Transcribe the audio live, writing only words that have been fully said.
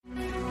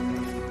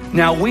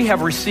Now we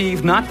have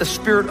received not the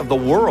spirit of the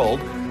world,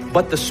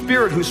 but the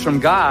Spirit who's from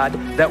God,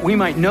 that we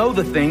might know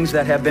the things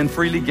that have been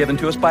freely given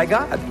to us by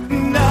God.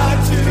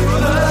 Not to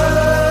us,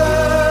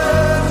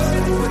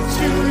 but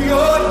to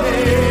your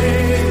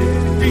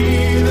name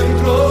be the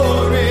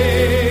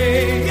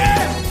glory.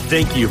 Yeah!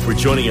 Thank you for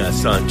joining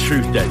us on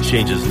Truth That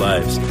Changes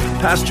Lives.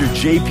 Pastor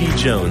J.P.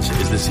 Jones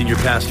is the senior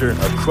pastor of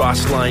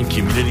Crossline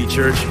Community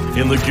Church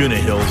in Laguna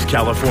Hills,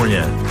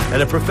 California,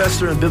 and a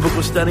professor in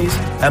biblical studies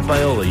at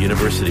Biola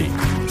University.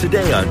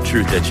 Today on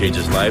Truth That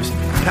Changes Lives,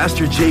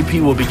 Pastor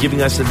J.P. will be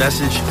giving us a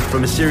message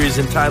from a series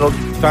entitled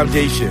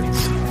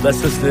Foundations.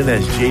 Let's listen in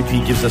as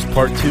J.P. gives us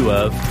part 2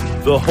 of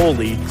the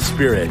Holy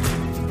Spirit.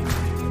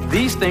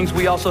 These things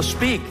we also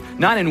speak,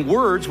 not in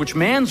words which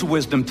man's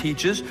wisdom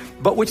teaches,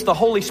 but which the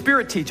Holy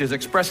Spirit teaches,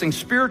 expressing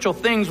spiritual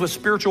things with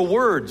spiritual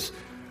words.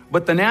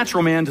 But the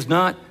natural man does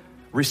not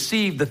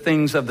receive the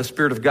things of the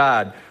Spirit of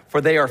God, for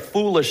they are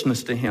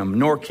foolishness to him,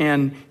 nor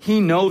can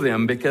he know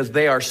them because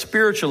they are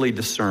spiritually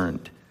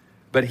discerned.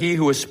 But he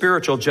who is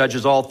spiritual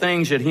judges all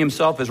things, yet he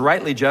himself is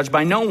rightly judged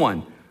by no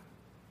one.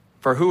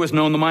 For who has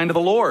known the mind of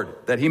the Lord,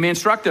 that he may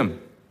instruct him?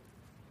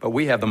 But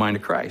we have the mind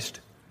of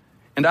Christ.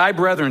 And I,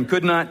 brethren,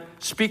 could not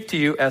speak to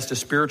you as to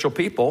spiritual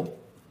people,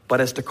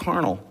 but as to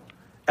carnal,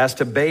 as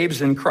to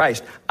babes in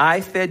Christ. I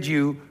fed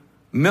you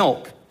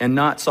milk and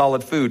not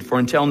solid food, for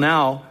until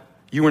now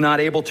you were not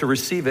able to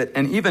receive it,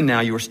 and even now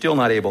you are still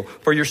not able,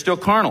 for you're still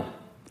carnal.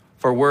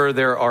 For where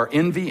there are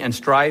envy and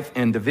strife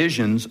and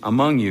divisions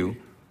among you,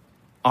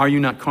 are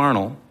you not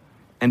carnal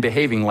and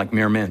behaving like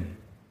mere men?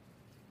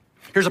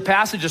 Here's a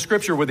passage of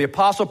scripture where the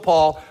Apostle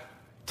Paul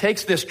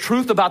takes this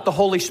truth about the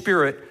Holy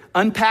Spirit,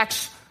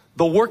 unpacks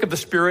the work of the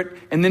Spirit,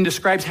 and then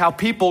describes how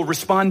people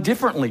respond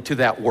differently to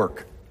that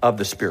work of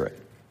the Spirit.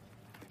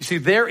 You see,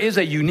 there is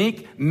a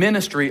unique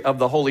ministry of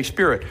the Holy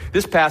Spirit.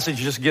 This passage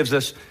just gives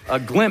us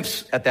a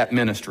glimpse at that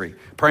ministry.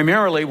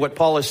 Primarily, what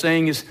Paul is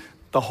saying is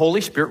the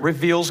Holy Spirit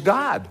reveals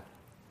God.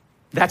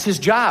 That's his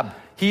job.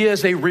 He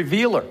is a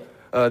revealer.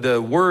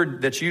 The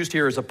word that's used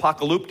here is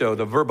apocalypto.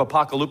 The verb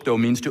apocalypto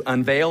means to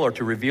unveil or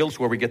to reveal. It's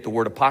where we get the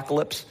word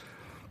apocalypse,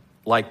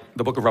 like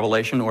the book of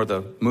Revelation or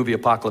the movie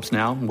Apocalypse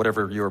Now,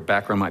 whatever your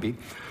background might be.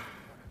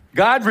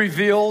 God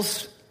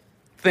reveals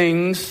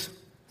things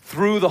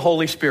through the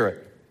Holy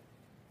Spirit.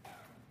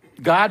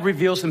 God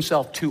reveals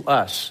himself to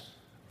us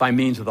by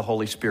means of the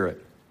Holy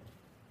Spirit.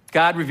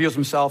 God reveals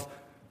himself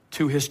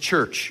to his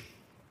church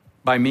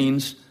by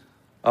means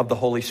of the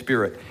Holy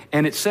Spirit.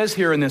 And it says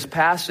here in this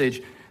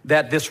passage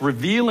that this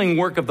revealing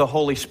work of the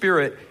Holy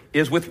Spirit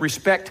is with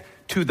respect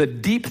to the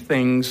deep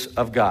things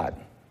of God.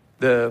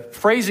 The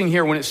phrasing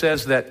here when it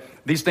says that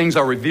these things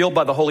are revealed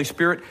by the Holy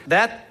Spirit,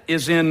 that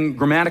is in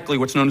grammatically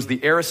what's known as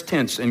the aorist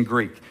tense in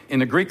Greek. In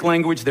the Greek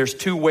language, there's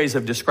 2 ways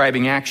of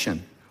describing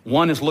action.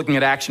 One is looking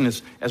at action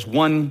as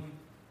one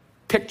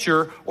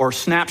picture or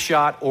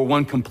snapshot or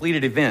one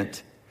completed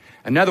event.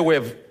 Another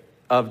way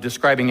of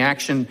describing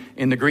action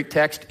in the Greek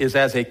text is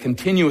as a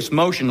continuous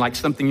motion, like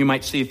something you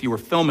might see if you were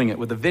filming it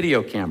with a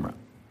video camera.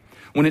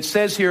 When it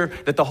says here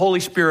that the Holy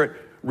Spirit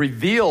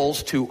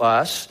reveals to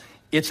us,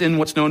 it's in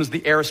what's known as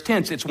the aorist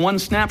tense. It's one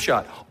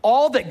snapshot.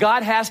 All that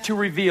God has to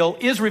reveal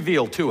is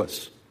revealed to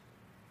us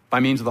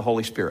by means of the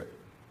Holy Spirit.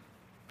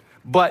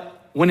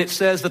 But when it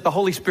says that the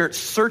Holy Spirit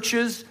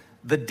searches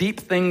the deep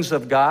things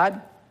of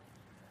God,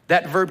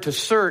 that verb to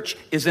search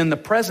is in the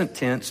present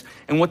tense.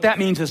 And what that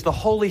means is the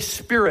Holy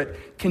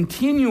Spirit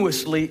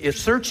continuously is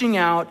searching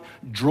out,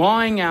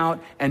 drawing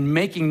out, and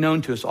making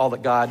known to us all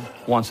that God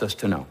wants us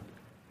to know.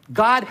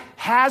 God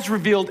has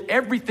revealed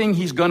everything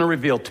he's going to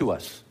reveal to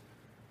us.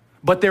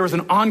 But there is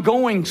an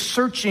ongoing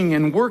searching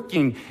and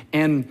working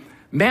and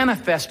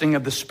manifesting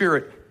of the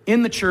Spirit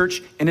in the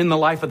church and in the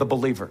life of the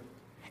believer.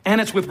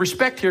 And it's with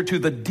respect here to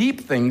the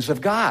deep things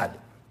of God.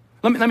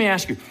 Let me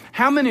ask you,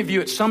 how many of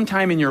you at some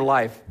time in your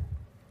life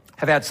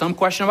have had some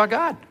question about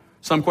God,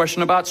 some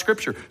question about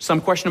Scripture, some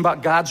question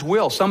about God's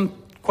will,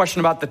 some question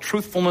about the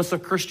truthfulness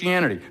of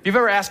Christianity? If you've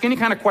ever asked any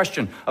kind of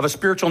question of a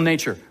spiritual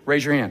nature,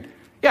 raise your hand.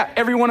 Yeah,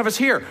 every one of us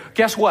here.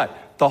 Guess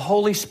what? The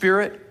Holy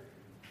Spirit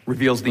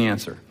reveals the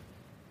answer.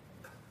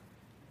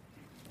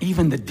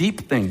 Even the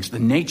deep things, the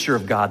nature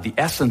of God, the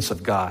essence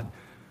of God,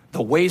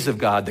 the ways of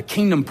God, the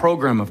kingdom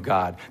program of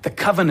God, the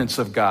covenants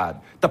of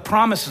God, the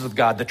promises of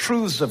God, the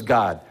truths of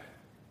God,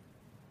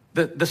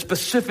 the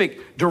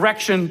specific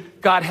direction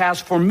God has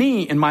for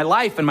me in my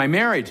life and my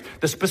marriage,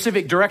 the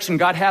specific direction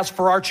God has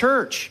for our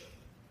church.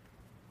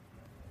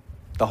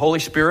 The Holy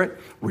Spirit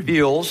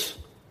reveals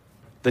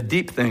the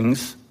deep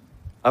things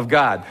of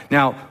God.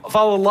 Now,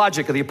 follow the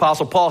logic of the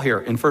Apostle Paul here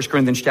in 1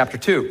 Corinthians chapter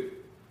 2.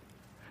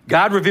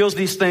 God reveals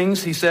these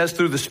things, he says,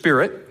 through the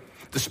Spirit.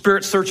 The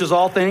Spirit searches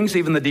all things,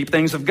 even the deep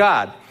things of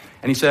God.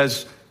 And he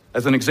says,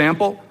 as an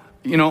example,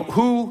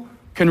 who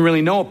can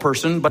really know a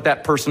person but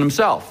that person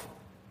himself?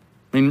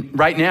 I mean,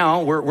 right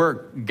now, we're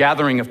a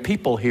gathering of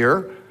people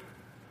here,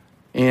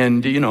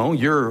 and,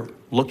 you're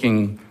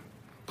looking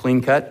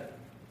clean-cut,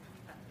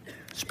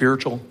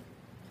 spiritual,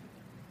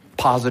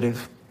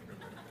 positive.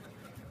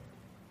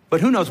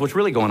 But who knows what's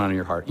really going on in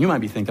your heart? You might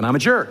be thinking, I'm a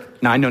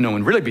jerk. Now, I know no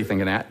one really be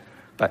thinking that,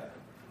 but,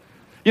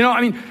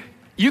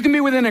 you can be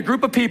within a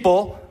group of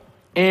people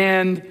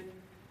and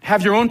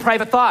have your own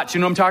private thoughts. You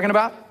know what I'm talking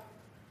about?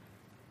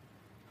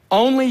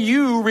 Only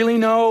you really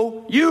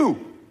know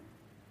you.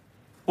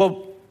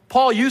 Well,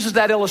 Paul uses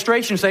that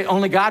illustration to say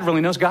only God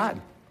really knows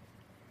God.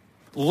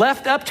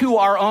 Left up to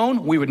our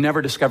own, we would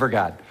never discover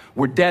God.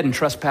 We're dead in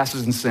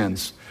trespasses and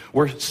sins.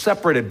 We're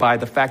separated by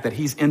the fact that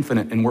he's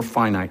infinite and we're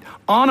finite.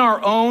 On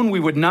our own, we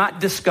would not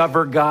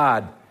discover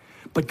God.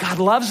 But God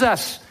loves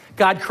us.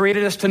 God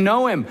created us to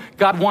know him.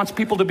 God wants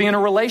people to be in a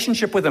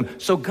relationship with him.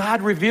 So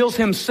God reveals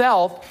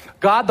himself.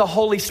 God, the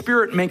Holy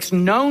Spirit, makes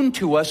known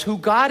to us who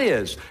God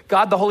is.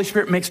 God, the Holy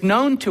Spirit, makes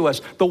known to us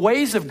the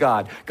ways of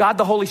God. God,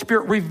 the Holy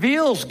Spirit,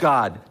 reveals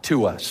God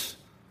to us.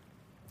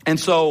 And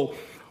so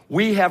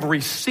we have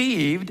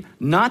received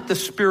not the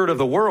spirit of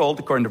the world,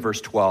 according to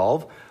verse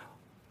 12,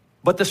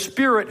 but the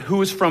Spirit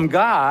who is from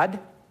God,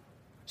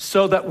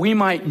 so that we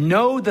might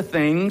know the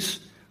things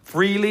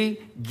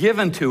freely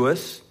given to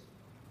us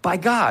by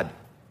God.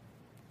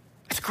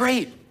 It's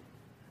great.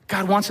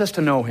 God wants us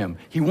to know him.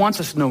 He wants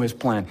us to know his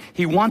plan.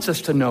 He wants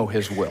us to know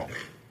his will.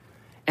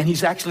 And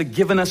he's actually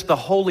given us the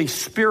Holy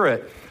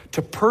Spirit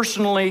to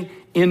personally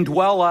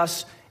indwell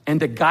us and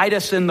to guide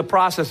us in the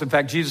process. In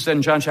fact, Jesus said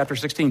in John chapter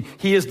 16,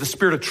 he is the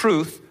Spirit of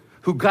truth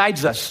who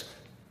guides us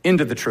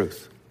into the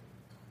truth.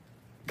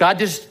 God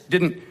just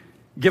didn't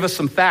give us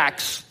some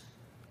facts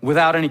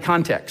without any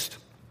context.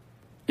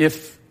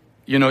 If,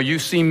 you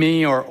see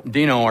me or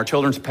Dino, our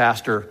children's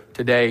pastor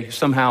today,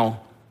 somehow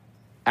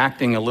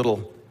acting a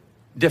little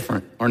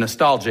different or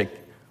nostalgic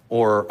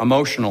or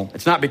emotional,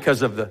 it's not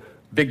because of the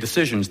big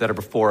decisions that are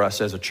before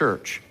us as a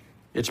church.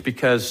 It's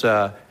because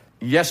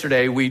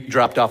yesterday we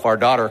dropped off our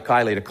daughter,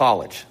 Kylie, to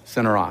college,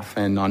 sent her off.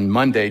 And on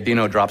Monday,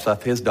 Dino drops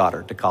off his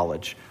daughter to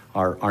college,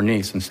 our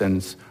niece, and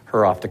sends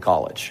her off to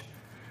college.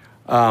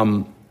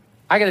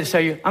 I got to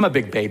tell you, I'm a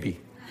big baby.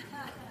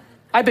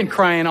 I've been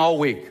crying all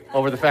week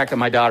over the fact that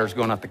my daughter's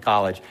going off to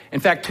college. In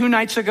fact, 2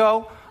 nights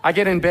ago, I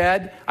get in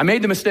bed. I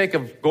made the mistake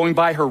of going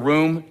by her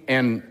room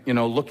and,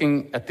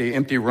 looking at the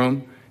empty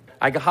room.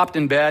 I hopped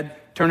in bed,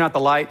 turned out the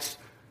lights,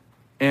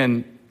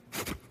 and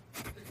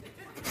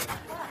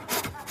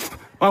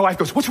my wife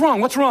goes, "What's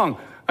wrong? What's wrong?"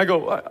 I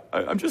go,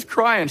 I'm just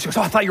crying. She goes,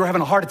 "Oh, I thought you were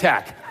having a heart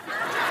attack."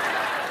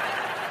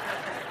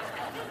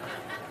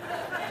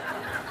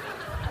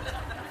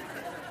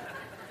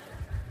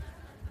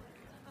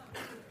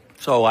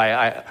 So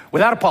I,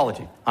 without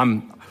apology,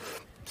 I'm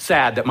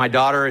sad that my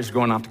daughter is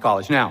going off to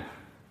college. Now,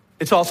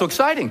 it's also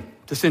exciting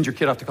to send your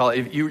kid off to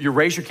college. You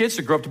raise your kids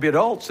to grow up to be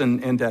adults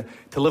and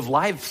to live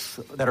lives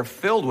that are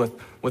filled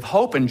with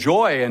hope and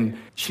joy. And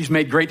she's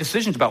made great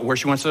decisions about where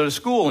she wants to go to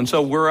school. And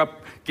so we're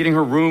up getting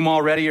her room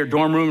all ready, her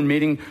dorm room, and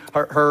meeting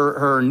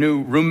her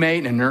new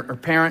roommate and her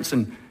parents.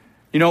 And,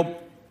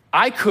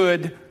 I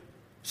could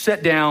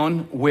sit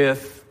down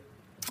with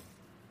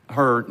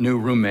her new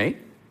roommate,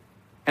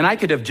 and I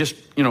could have just,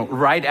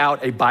 write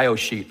out a bio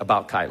sheet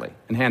about Kylie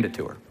and hand it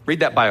to her. Read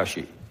that bio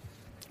sheet.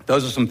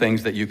 Those are some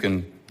things that you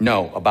can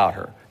know about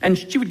her. And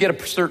she would get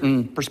a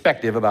certain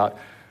perspective about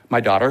my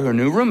daughter, her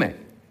new roommate.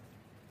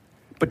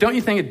 But don't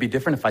you think it'd be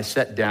different if I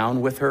sat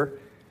down with her,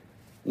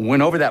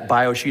 went over that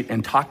bio sheet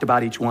and talked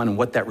about each one and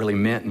what that really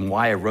meant and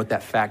why I wrote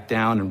that fact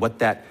down and what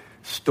that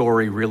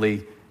story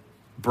really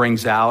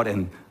brings out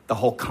and the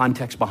whole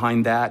context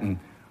behind that and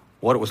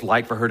what it was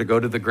like for her to go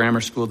to the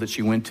grammar school that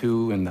she went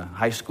to and the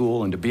high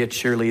school and to be a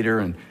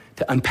cheerleader and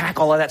to unpack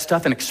all of that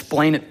stuff and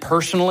explain it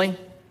personally?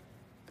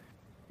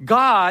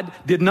 God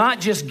did not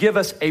just give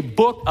us a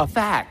book of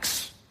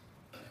facts.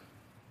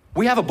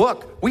 We have a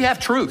book. We have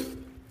truth.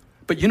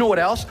 But you know what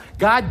else?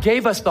 God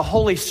gave us the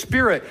Holy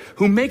Spirit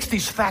who makes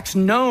these facts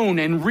known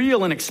and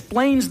real and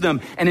explains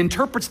them and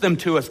interprets them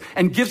to us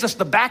and gives us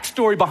the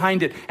backstory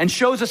behind it and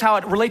shows us how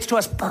it relates to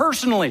us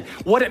personally,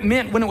 what it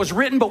meant when it was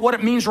written, but what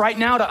it means right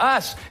now to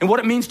us and what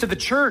it means to the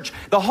church.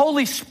 The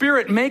Holy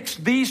Spirit makes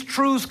these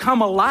truths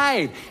come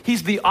alive.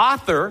 He's the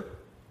author,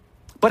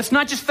 but it's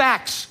not just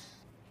facts.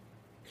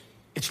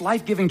 It's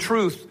life-giving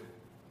truth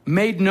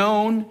made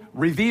known,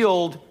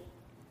 revealed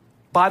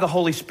by the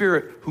Holy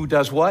Spirit, who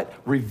does what?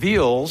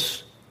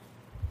 Reveals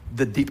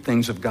the deep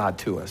things of God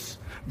to us.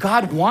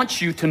 God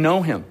wants you to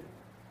know him.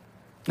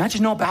 Not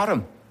just know about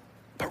him,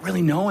 but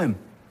really know him.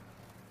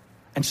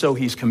 And so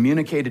he's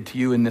communicated to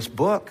you in this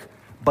book,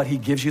 but he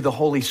gives you the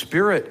Holy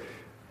Spirit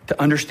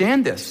to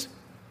understand this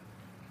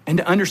and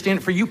to understand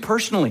it for you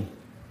personally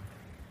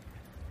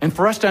and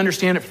for us to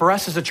understand it for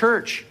us as a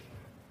church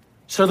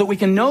so that we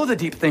can know the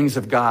deep things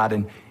of God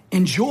and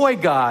enjoy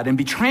God and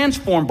be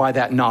transformed by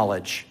that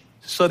knowledge.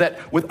 So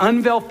that with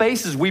unveiled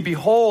faces, we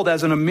behold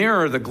as in a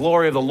mirror the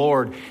glory of the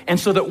Lord. And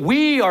so that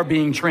we are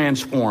being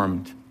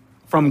transformed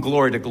from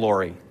glory to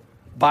glory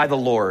by the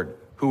Lord,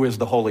 who is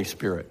the Holy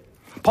Spirit.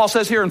 Paul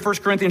says here in 1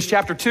 Corinthians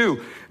chapter 2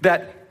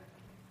 that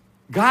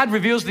God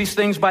reveals these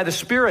things by the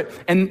Spirit.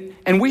 And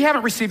we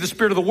haven't received the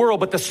Spirit of the world,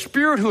 but the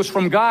Spirit who is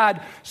from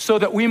God, so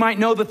that we might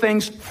know the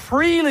things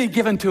freely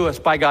given to us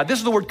by God. This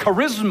is the word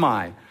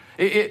charisma.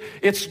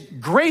 It's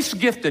grace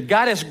gifted.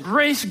 God has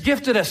grace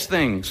gifted us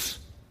things.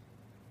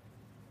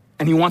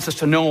 And he wants us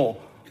to know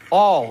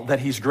all that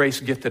he's grace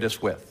gifted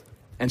us with.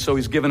 And so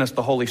he's given us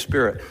the Holy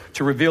Spirit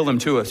to reveal them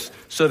to us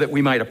so that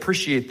we might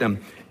appreciate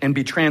them and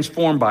be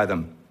transformed by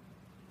them.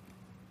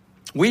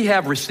 We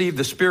have received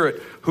the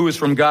Spirit who is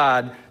from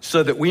God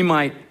so that we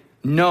might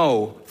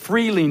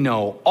freely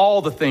know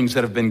all the things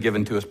that have been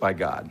given to us by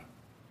God.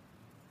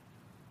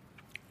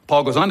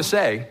 Paul goes on to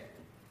say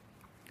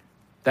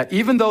that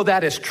even though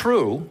that is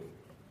true,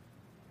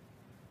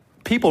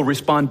 people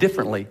respond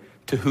differently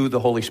to who the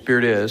Holy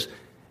Spirit is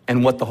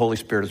and what the Holy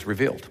Spirit has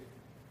revealed.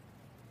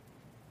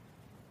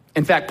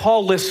 In fact,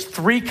 Paul lists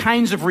 3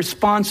 kinds of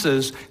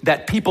responses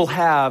that people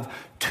have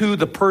to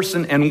the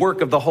person and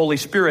work of the Holy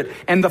Spirit.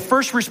 And the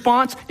first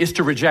response is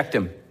to reject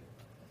him.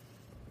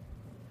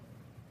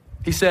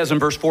 He says in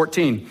verse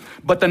 14,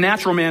 "But the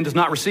natural man does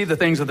not receive the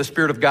things of the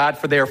Spirit of God,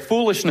 for they are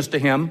foolishness to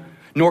him,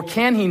 nor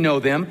can he know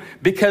them,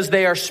 because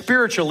they are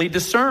spiritually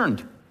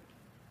discerned."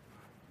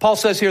 Paul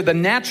says here, the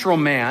natural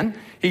man,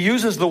 he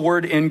uses the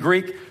word in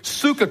Greek,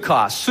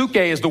 psychikos.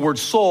 Psyche is the word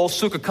soul.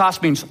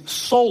 Psychikos means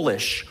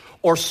soulish,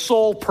 or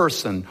soul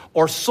person,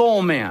 or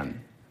soul man.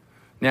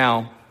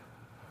 Now,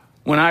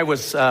 when I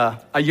was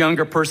a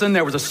younger person,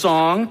 there was a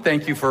song,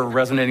 thank you for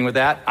resonating with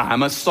that,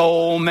 "I'm a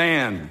soul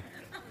man."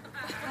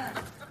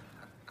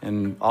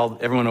 And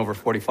everyone over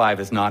 45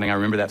 is nodding. I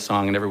remember that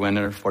song, and everyone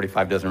under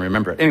 45 doesn't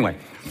remember it. Anyway,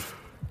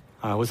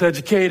 I was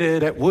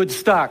educated at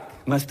Woodstock,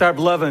 and I started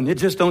loving, it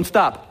just don't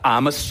stop.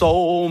 I'm a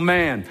soul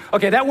man.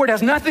 Okay, that word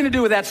has nothing to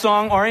do with that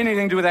song or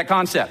anything to do with that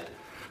concept.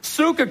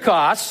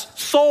 Psychikos,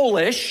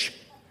 soulish,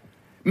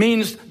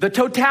 means the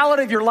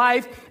totality of your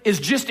life is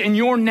just in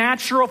your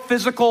natural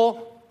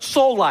physical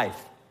soul life.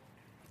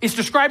 It's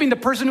describing the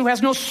person who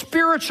has no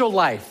spiritual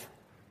life.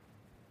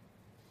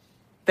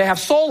 They have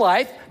soul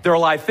life, they're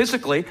alive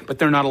physically, but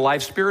they're not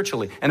alive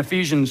spiritually. And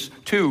Ephesians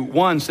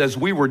 2:1 says,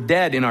 "We were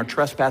dead in our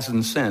trespasses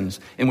and sins,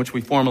 in which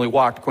we formerly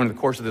walked according to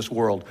the course of this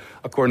world,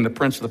 according to the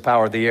prince of the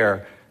power of the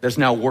air, that's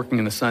now working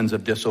in the sons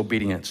of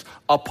disobedience."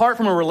 Apart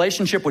from a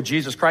relationship with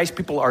Jesus Christ,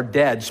 people are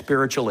dead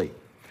spiritually.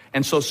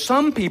 And so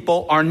some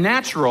people are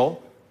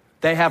natural,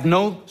 they have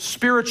no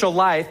spiritual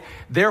life,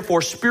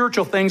 therefore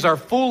spiritual things are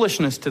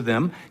foolishness to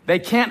them. They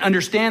can't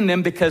understand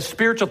them because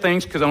spiritual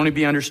things can only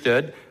be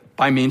understood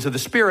by means of the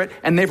Spirit,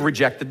 and they've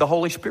rejected the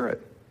Holy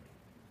Spirit.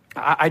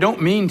 I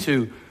don't mean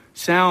to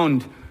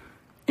sound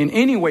in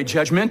any way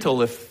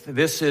judgmental if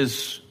this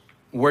is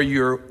where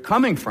you're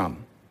coming from.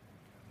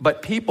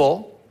 But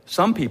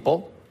some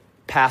people,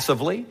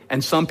 passively,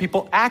 and some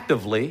people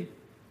actively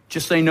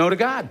just say no to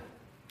God.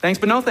 Thanks,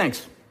 but no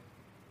thanks.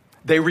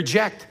 They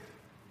reject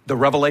the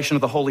revelation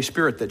of the Holy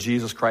Spirit that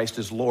Jesus Christ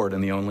is Lord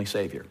and the only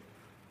Savior.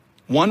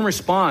 One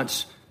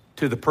response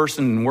to the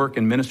person and work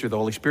and ministry of the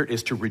Holy Spirit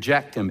is to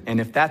reject him. And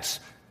if that's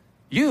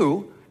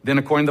you, then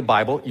according to the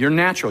Bible, you're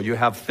natural. You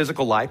have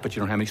physical life, but you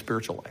don't have any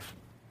spiritual life.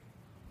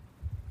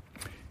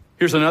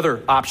 Here's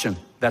another option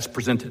that's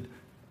presented.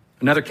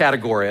 Another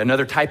category,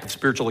 another type of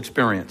spiritual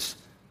experience.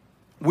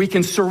 We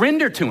can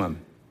surrender to him.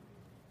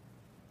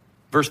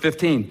 Verse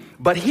 15,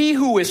 "But he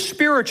who is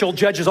spiritual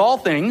judges all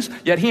things,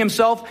 yet he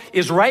himself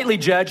is rightly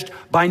judged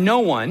by no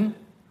one.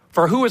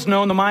 For who has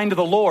known the mind of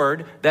the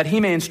Lord that he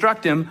may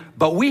instruct him?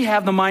 But we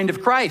have the mind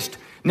of Christ."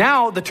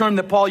 Now, the term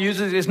that Paul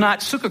uses is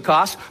not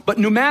psychikos, but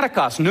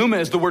pneumatikos. Pneuma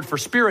is the word for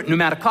spirit.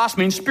 Pneumatikos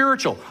means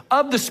spiritual,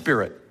 of the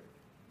Spirit.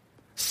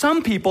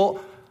 Some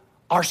people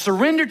are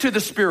surrendered to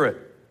the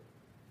Spirit.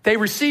 They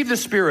receive the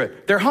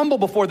Spirit. They're humble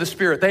before the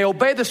Spirit. They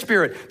obey the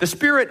Spirit. The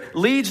Spirit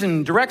leads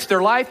and directs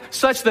their life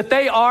such that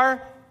they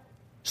are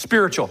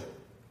spiritual.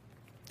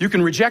 You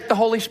can reject the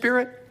Holy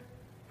Spirit,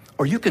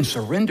 or you can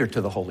surrender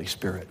to the Holy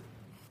Spirit.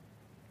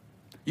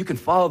 You can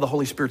follow the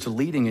Holy Spirit's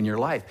leading in your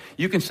life.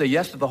 You can say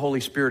yes to the Holy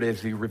Spirit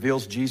as he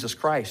reveals Jesus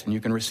Christ, and you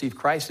can receive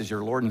Christ as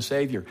your Lord and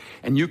Savior.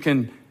 And you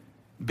can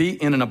be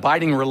in an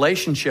abiding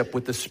relationship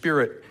with the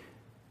Spirit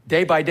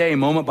day by day,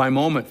 moment by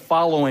moment,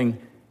 following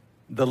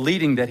the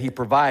leading that he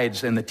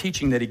provides and the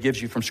teaching that he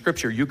gives you from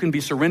Scripture. You can be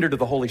surrendered to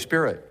the Holy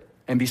Spirit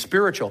and be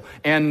spiritual.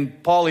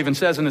 And Paul even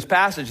says in this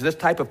passage, this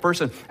type of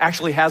person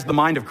actually has the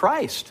mind of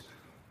Christ.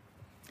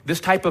 This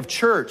type of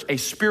church, a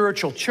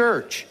spiritual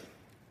church,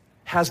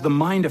 has the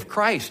mind of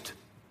Christ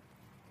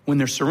when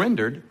they're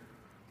surrendered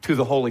to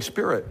the Holy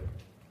Spirit.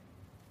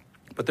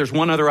 But there's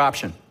one other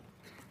option.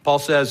 Paul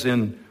says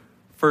in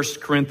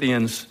 1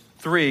 Corinthians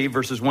 3,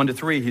 verses 1 to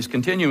 3, he's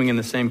continuing in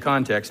the same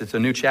context. It's a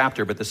new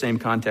chapter, but the same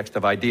context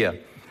of idea.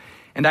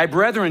 "And I,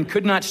 brethren,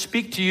 could not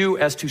speak to you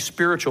as to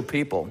spiritual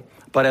people,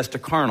 but as to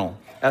carnal,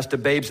 as to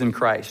babes in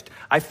Christ.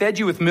 I fed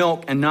you with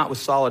milk and not with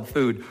solid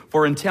food,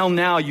 for until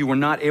now you were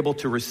not able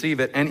to receive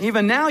it. And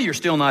even now you're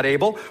still not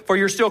able, for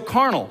you're still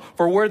carnal.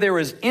 For where there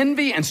is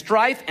envy and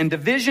strife and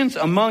divisions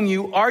among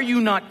you, are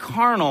you not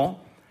carnal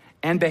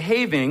and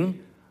behaving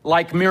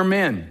like mere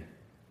men?"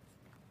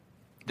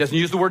 He doesn't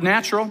use the word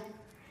natural.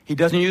 He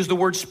doesn't use the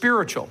word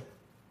spiritual.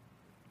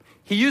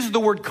 He uses the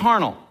word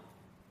carnal.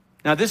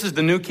 Now, this is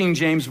the New King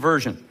James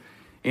Version.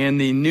 In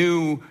the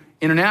New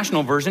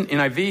International Version,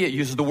 NIV, it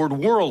uses the word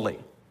worldly.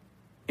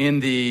 In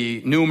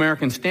the New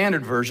American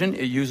Standard Version,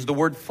 it uses the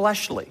word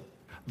fleshly.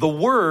 The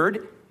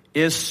word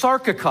is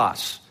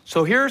sarkikos.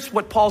 So here's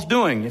what Paul's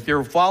doing. If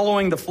you're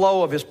following the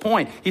flow of his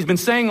point, he's been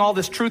saying all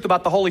this truth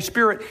about the Holy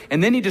Spirit,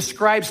 and then he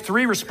describes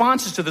 3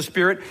 responses to the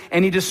Spirit,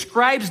 and he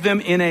describes them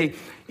in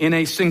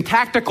a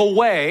syntactical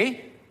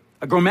way,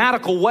 a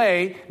grammatical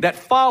way that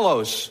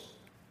follows.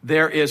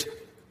 There is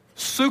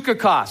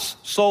psychikos,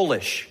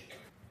 soulish.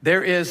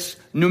 There is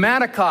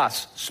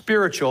pneumatikos,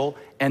 spiritual.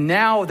 And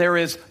now there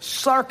is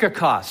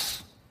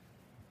sarkikos,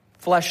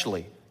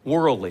 fleshly,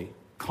 worldly,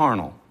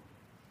 carnal.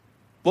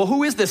 Well,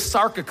 who is this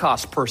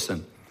sarkikos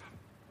person?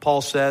 Paul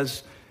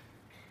says,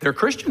 they're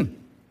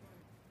Christian.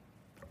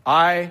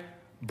 I,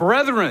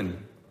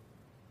 brethren,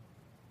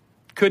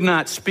 could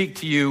not speak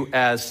to you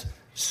as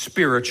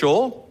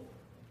spiritual.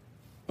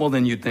 Well,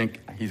 then you'd think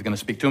he's going to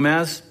speak to them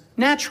as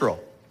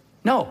natural.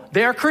 No,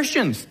 they are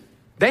Christians.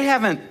 They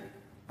haven't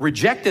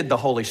rejected the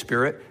Holy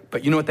Spirit,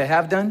 but you know what they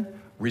have done?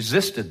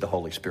 Resisted the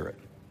Holy Spirit.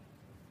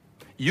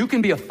 You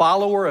can be a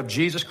follower of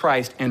Jesus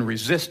Christ and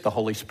resist the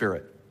Holy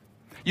Spirit.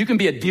 You can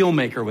be a deal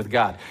maker with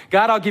God.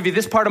 God, I'll give you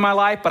this part of my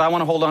life, but I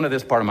want to hold on to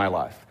this part of my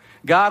life.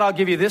 God, I'll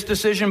give you this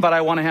decision, but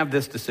I want to have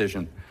this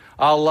decision.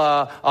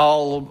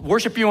 I'll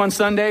worship you on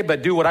Sunday,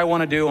 but do what I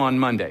want to do on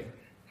Monday.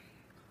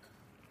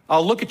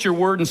 I'll look at your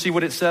word and see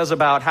what it says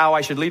about how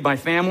I should lead my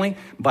family,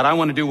 but I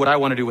want to do what I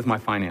want to do with my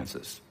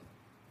finances.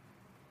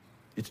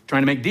 It's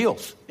trying to make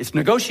deals. It's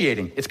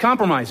negotiating. It's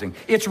compromising.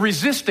 It's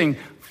resisting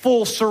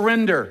full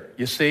surrender,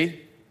 you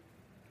see.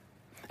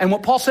 And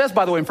what Paul says,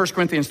 by the way, in 1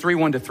 Corinthians 3,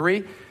 1-3,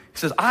 he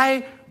says,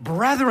 I,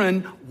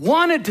 brethren,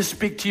 wanted to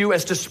speak to you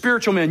as to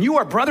spiritual men. You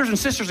are brothers and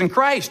sisters in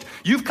Christ.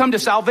 You've come to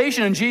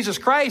salvation in Jesus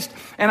Christ.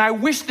 And I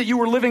wish that you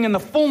were living in the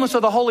fullness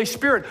of the Holy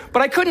Spirit.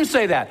 But I couldn't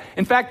say that.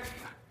 In fact,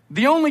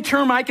 the only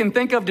term I can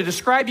think of to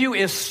describe you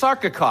is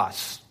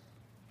sarkikos.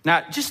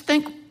 Now, just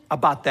think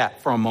about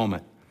that for a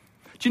moment.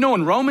 Do you know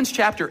in Romans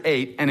chapter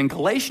 8 and in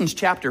Galatians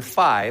chapter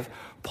 5,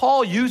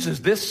 Paul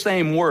uses this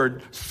same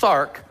word,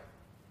 sark,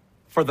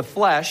 for the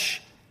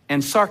flesh,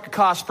 and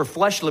sarkikos for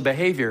fleshly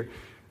behavior,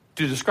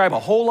 to describe a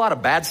whole lot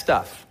of bad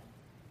stuff.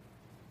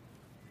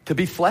 To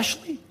be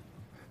fleshly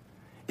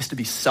is to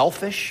be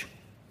selfish,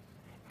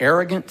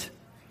 arrogant,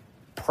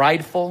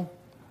 prideful,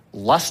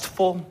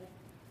 lustful,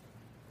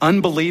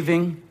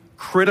 unbelieving,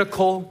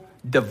 critical,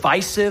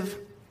 divisive,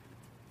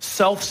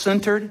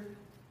 self-centered.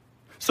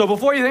 So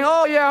before you think,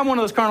 oh yeah, I'm one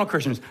of those carnal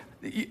Christians.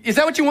 Is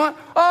that what you want?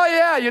 Oh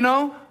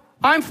yeah,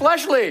 I'm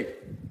fleshly.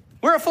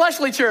 We're a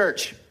fleshly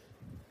church.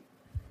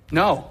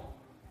 No.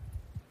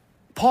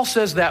 Paul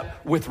says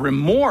that with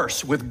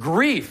remorse, with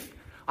grief.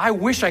 I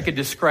wish I could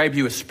describe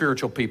you as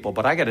spiritual people,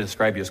 but I got to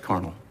describe you as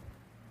carnal.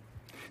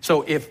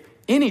 So if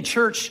any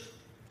church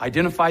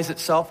identifies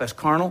itself as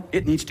carnal,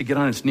 it needs to get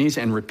on its knees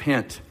and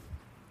repent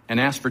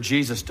and ask for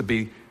Jesus to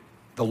be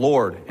the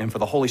Lord and for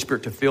the Holy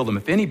Spirit to fill them.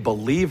 If any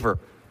believer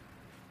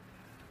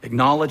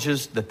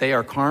acknowledges that they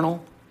are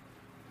carnal,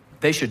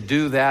 they should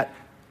do that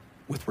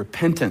with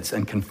repentance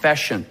and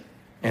confession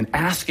and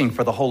asking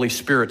for the Holy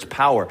Spirit's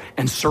power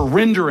and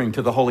surrendering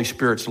to the Holy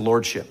Spirit's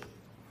lordship.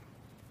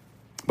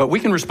 But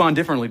we can respond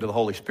differently to the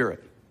Holy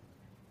Spirit.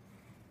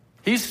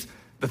 He's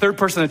the third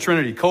person of the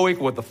Trinity,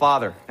 co-equal with the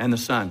Father and the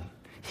Son.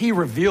 He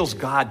reveals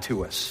God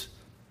to us.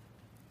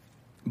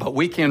 But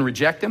we can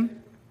reject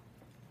him,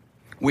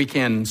 we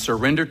can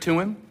surrender to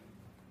him,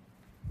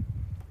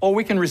 or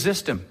we can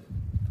resist him.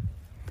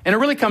 And it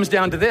really comes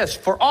down to this,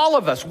 for all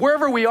of us,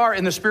 wherever we are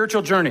in the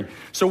spiritual journey.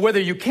 So whether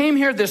you came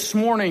here this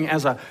morning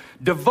as a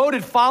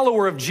devoted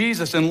follower of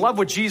Jesus, in love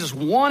with Jesus,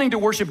 wanting to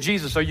worship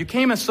Jesus, or you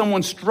came as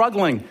someone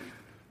struggling,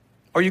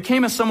 or you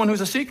came as someone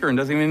who's a seeker and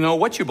doesn't even know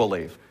what you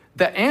believe,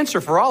 the answer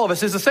for all of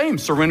us is the same: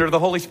 surrender to the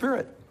Holy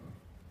Spirit.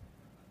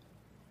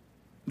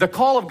 The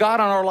call of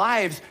God on our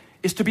lives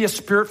is to be a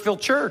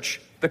Spirit-filled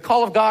church. The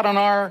call of God on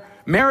our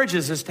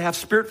marriages is to have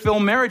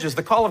Spirit-filled marriages.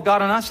 The call of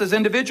God on us as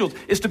individuals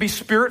is to be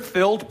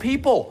Spirit-filled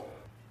people.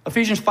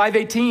 Ephesians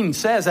 5:18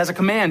 says, as a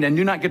command, and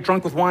do not get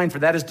drunk with wine, for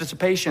that is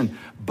dissipation,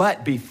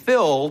 but be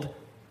filled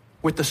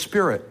with the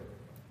Spirit.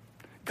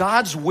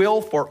 God's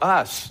will for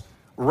us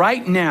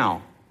right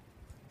now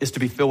is to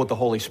be filled with the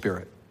Holy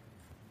Spirit.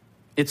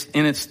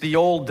 It's the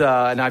old,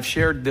 and I've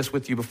shared this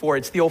with you before,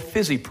 it's the old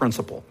fizzy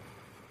principle.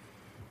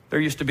 There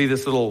used to be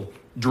this little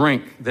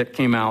drink that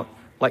came out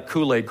like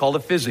Kool-Aid called a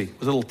fizzy. It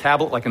was a little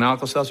tablet, like an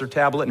Alka-Seltzer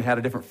tablet, and had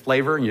a different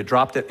flavor, and you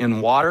dropped it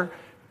in water,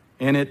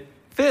 and it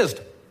fizzed.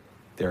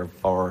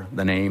 Therefore,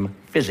 the name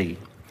fizzy.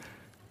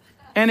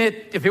 And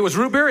if it was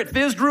root beer, it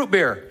fizzed root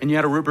beer, and you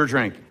had a root beer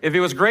drink. If it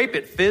was grape,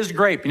 it fizzed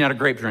grape, and you had a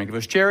grape drink. If it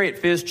was cherry, it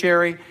fizzed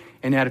cherry,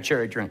 and you had a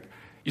cherry drink.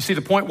 You see,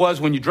 the point was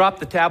when you dropped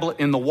the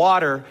tablet in the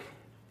water,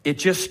 it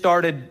just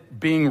started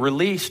being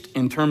released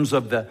in terms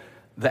of the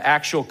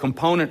actual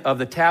component of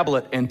the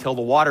tablet until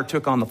the water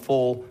took on the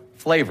full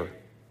flavor.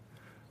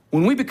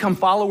 When we become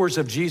followers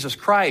of Jesus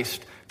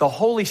Christ, the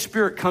Holy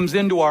Spirit comes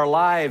into our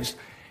lives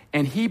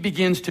and he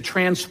begins to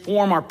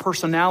transform our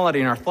personality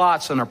and our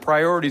thoughts and our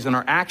priorities and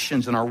our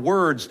actions and our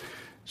words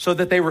so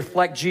that they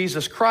reflect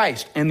Jesus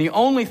Christ. And the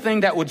only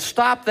thing that would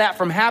stop that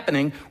from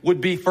happening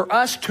would be for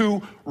us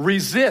to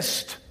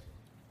resist.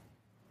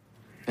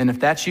 And if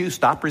that's you,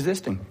 stop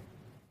resisting.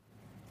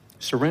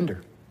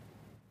 Surrender.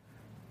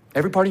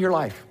 Every part of your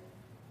life,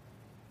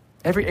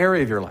 every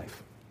area of your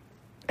life,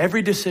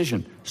 every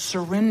decision,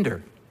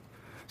 surrender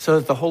so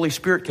that the Holy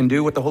Spirit can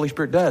do what the Holy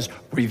Spirit does,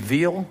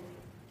 reveal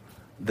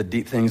the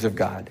deep things of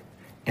God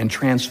and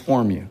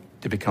transform you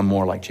to become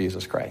more like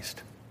Jesus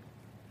Christ.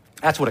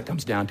 That's what it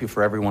comes down to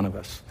for every one of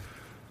us.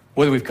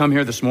 Whether we've come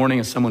here this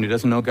morning as someone who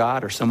doesn't know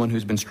God, or someone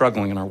who's been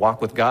struggling in our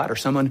walk with God, or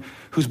someone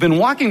who's been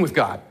walking with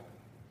God,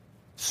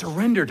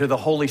 surrender to the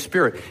Holy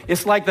Spirit.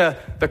 It's like the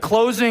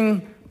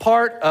closing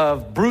part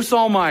of Bruce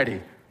Almighty.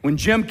 When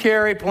Jim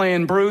Carrey,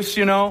 playing Bruce,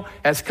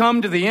 has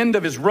come to the end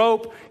of his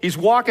rope. He's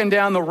walking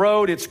down the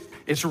road.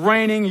 It's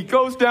raining. He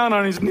goes down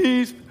on his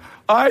knees.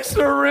 I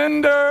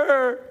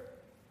surrender.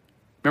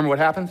 Remember what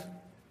happens?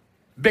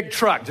 Big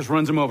truck just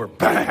runs him over.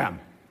 Bam!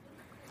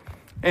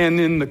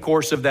 And in the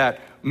course of that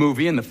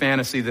movie and the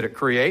fantasy that it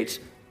creates,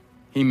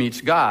 he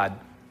meets God,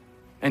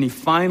 and he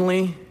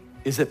finally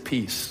is at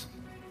peace.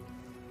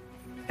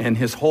 And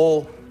his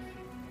whole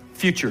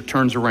future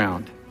turns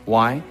around.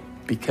 Why?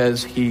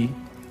 Because he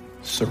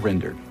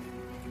surrendered.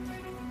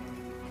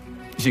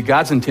 You see,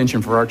 God's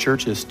intention for our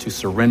church is to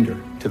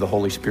surrender to the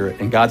Holy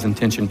Spirit, and God's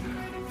intention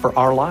for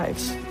our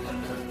lives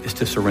is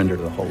to surrender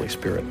to the Holy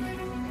Spirit.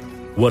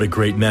 What a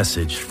great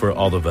message for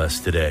all of us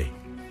today.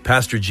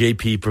 Pastor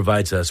JP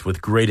provides us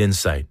with great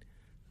insight.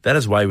 That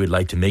is why we'd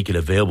like to make it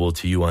available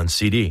to you on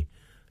CD.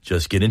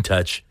 Just get in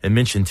touch and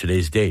mention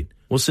today's date.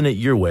 We'll send it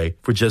your way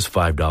for just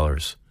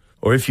 $5.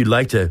 Or if you'd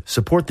like to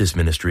support this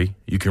ministry,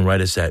 you can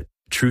write us at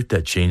Truth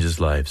That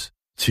Changes Lives,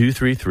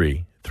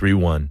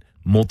 23331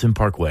 Moulton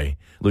Parkway,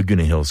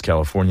 Laguna Hills,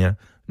 California,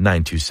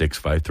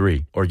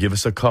 92653. Or give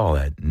us a call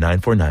at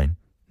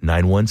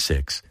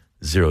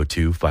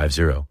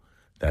 949-916-0250.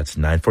 That's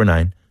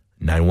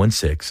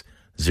 949-916-0250.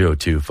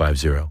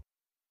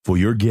 For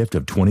your gift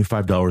of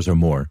 $25 or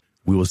more,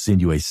 we will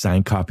send you a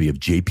signed copy of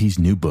JP's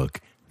new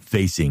book,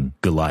 Facing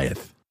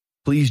Goliath.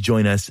 Please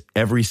join us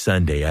every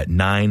Sunday at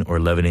 9 or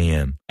 11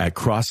 a.m. at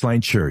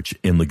Crossline Church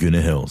in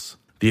Laguna Hills.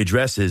 The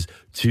address is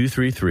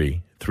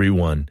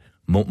 23331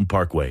 Moulton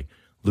Parkway,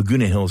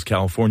 Laguna Hills,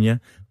 California,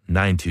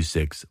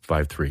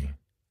 92653.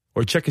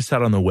 Or check us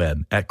out on the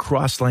web at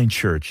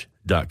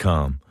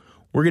crosslinechurch.com.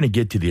 We're going to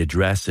get to the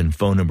address and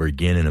phone number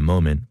again in a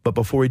moment, but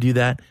before we do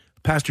that,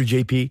 Pastor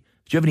JP, do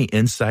you have any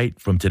insight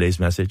from today's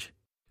message?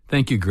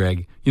 Thank you,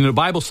 Greg. The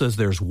Bible says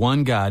there's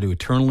one God who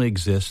eternally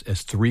exists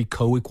as three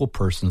co-equal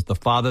persons, the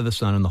Father, the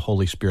Son, and the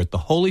Holy Spirit. The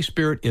Holy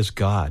Spirit is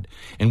God,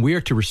 and we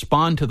are to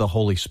respond to the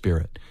Holy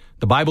Spirit.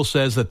 The Bible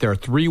says that there are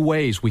three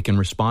ways we can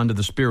respond to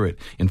the Spirit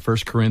in 1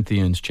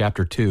 Corinthians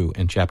chapter 2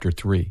 and chapter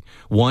 3.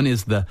 One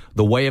is the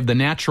way of the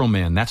natural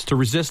man. That's to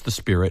resist the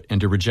Spirit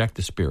and to reject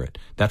the Spirit.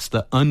 That's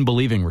the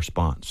unbelieving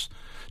response.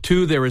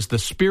 2, there is the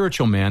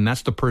spiritual man.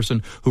 That's the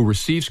person who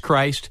receives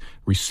Christ,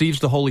 receives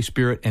the Holy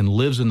Spirit, and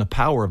lives in the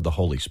power of the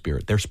Holy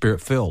Spirit. They're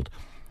Spirit-filled.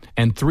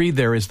 And 3,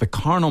 there is the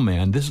carnal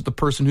man. This is the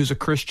person who's a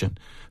Christian,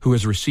 who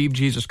has received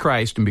Jesus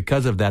Christ, and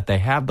because of that, they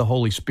have the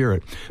Holy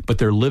Spirit, but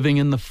they're living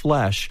in the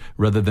flesh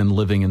rather than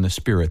living in the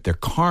Spirit. They're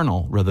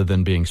carnal rather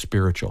than being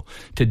spiritual.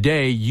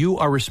 Today, you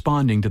are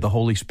responding to the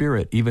Holy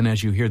Spirit, even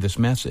as you hear this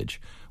message.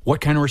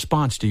 What kind of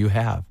response do you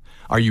have?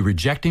 Are you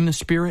rejecting the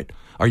Spirit?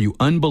 Are you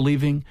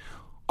unbelieving?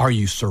 Are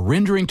you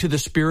surrendering to the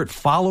Spirit,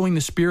 following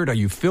the Spirit? Are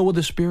you filled with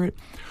the Spirit?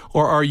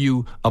 Or are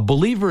you a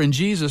believer in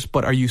Jesus,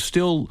 but are you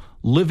still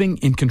living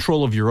in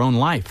control of your own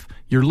life?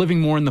 You're living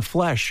more in the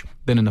flesh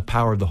than in the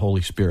power of the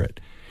Holy Spirit.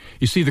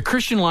 You see, the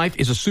Christian life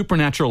is a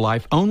supernatural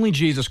life. Only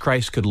Jesus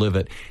Christ could live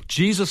it.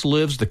 Jesus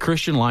lives the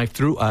Christian life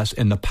through us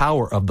in the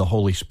power of the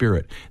Holy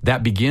Spirit.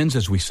 That begins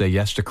as we say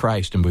yes to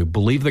Christ and we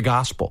believe the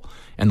gospel,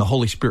 and the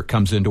Holy Spirit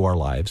comes into our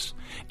lives.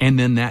 And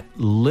then that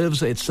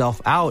lives itself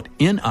out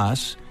in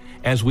us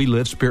as we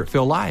live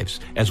Spirit-filled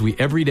lives, as we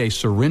every day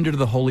surrender to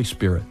the Holy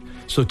Spirit.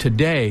 So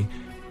today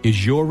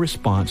is your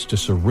response to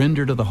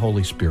surrender to the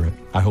Holy Spirit.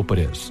 I hope it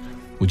is.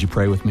 Would you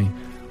pray with me?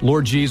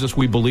 Lord Jesus,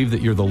 we believe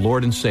that you're the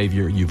Lord and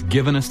Savior. You've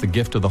given us the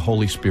gift of the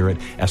Holy Spirit.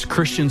 As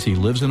Christians, he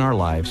lives in our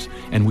lives,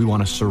 and we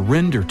want to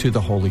surrender to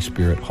the Holy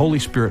Spirit. Holy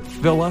Spirit,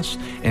 fill us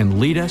and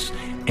lead us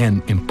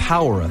and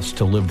empower us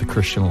to live the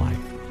Christian life.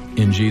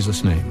 In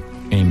Jesus' name,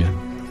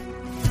 amen.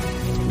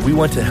 We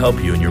want to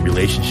help you in your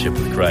relationship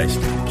with Christ.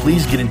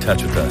 Please get in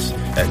touch with us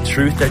at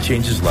Truth That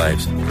Changes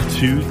Lives,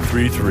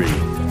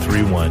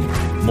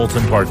 23331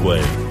 Moulton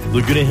Parkway,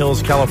 Laguna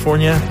Hills,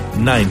 California,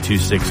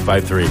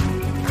 92653.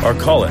 Or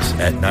call us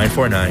at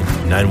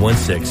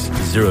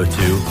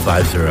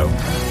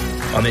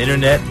 949-916-0250. On the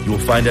internet, you will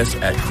find us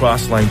at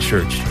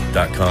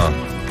crosslinechurch.com.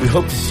 We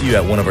hope to see you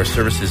at one of our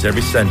services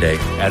every Sunday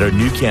at our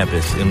new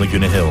campus in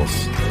Laguna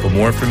Hills. For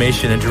more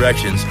information and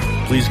directions,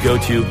 please go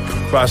to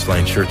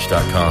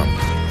crosslinechurch.com.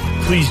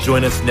 Please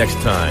join us next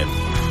time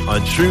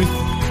on Truth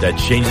That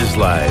Changes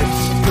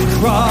Lives. The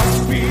cross